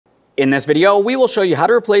In this video, we will show you how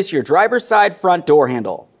to replace your driver's side front door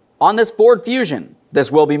handle. On this Ford Fusion,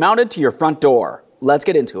 this will be mounted to your front door. Let's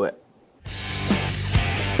get into it.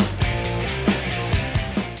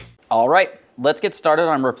 All right, let's get started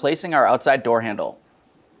on replacing our outside door handle.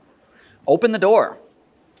 Open the door.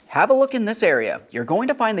 Have a look in this area. You're going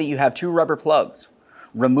to find that you have two rubber plugs.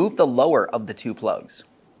 Remove the lower of the two plugs.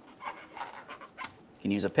 You can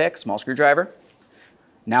use a pick, small screwdriver.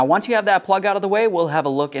 Now, once you have that plug out of the way, we'll have a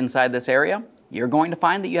look inside this area. You're going to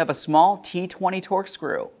find that you have a small T20 torque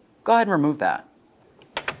screw. Go ahead and remove that.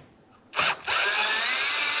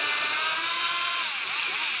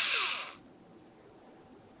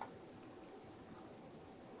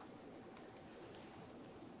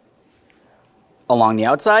 Along the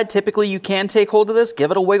outside, typically you can take hold of this,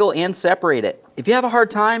 give it a wiggle, and separate it. If you have a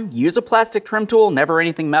hard time, use a plastic trim tool, never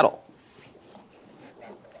anything metal.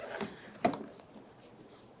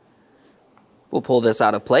 We'll pull this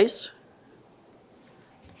out of place.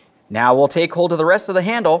 Now we'll take hold of the rest of the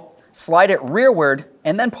handle, slide it rearward,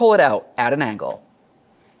 and then pull it out at an angle.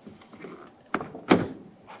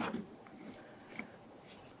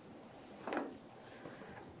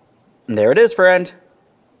 And there it is, friend.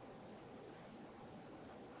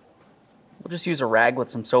 We'll just use a rag with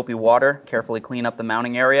some soapy water, carefully clean up the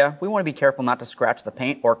mounting area. We want to be careful not to scratch the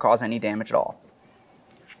paint or cause any damage at all.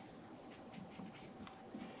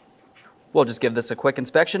 We'll just give this a quick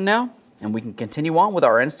inspection now, and we can continue on with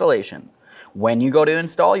our installation. When you go to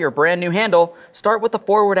install your brand new handle, start with the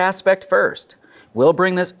forward aspect first. We'll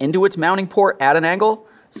bring this into its mounting port at an angle,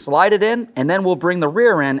 slide it in, and then we'll bring the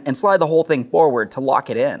rear in and slide the whole thing forward to lock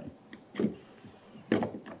it in.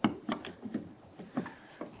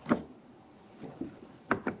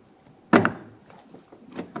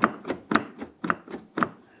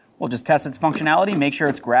 We'll just test its functionality, make sure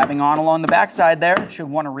it's grabbing on along the backside there. It should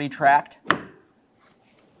want to retract.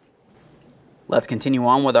 Let's continue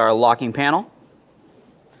on with our locking panel.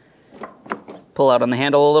 Pull out on the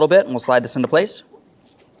handle a little bit and we'll slide this into place.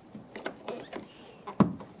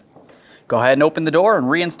 Go ahead and open the door and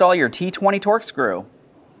reinstall your T20 torque screw.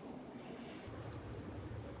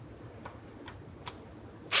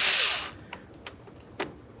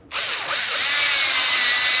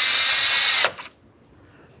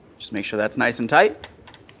 Just make sure that's nice and tight.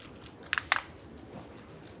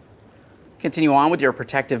 Continue on with your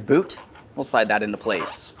protective boot. We'll slide that into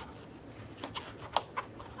place.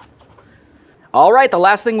 All right, the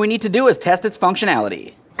last thing we need to do is test its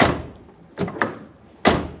functionality.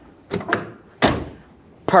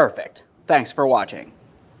 Perfect. Thanks for watching.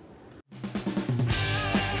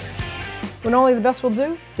 When only the best will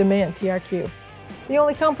do, demand TRQ. The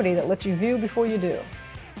only company that lets you view before you do.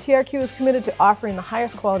 TRQ is committed to offering the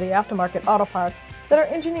highest quality aftermarket auto parts that are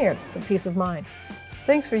engineered for peace of mind.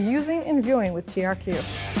 Thanks for using and viewing with TRQ.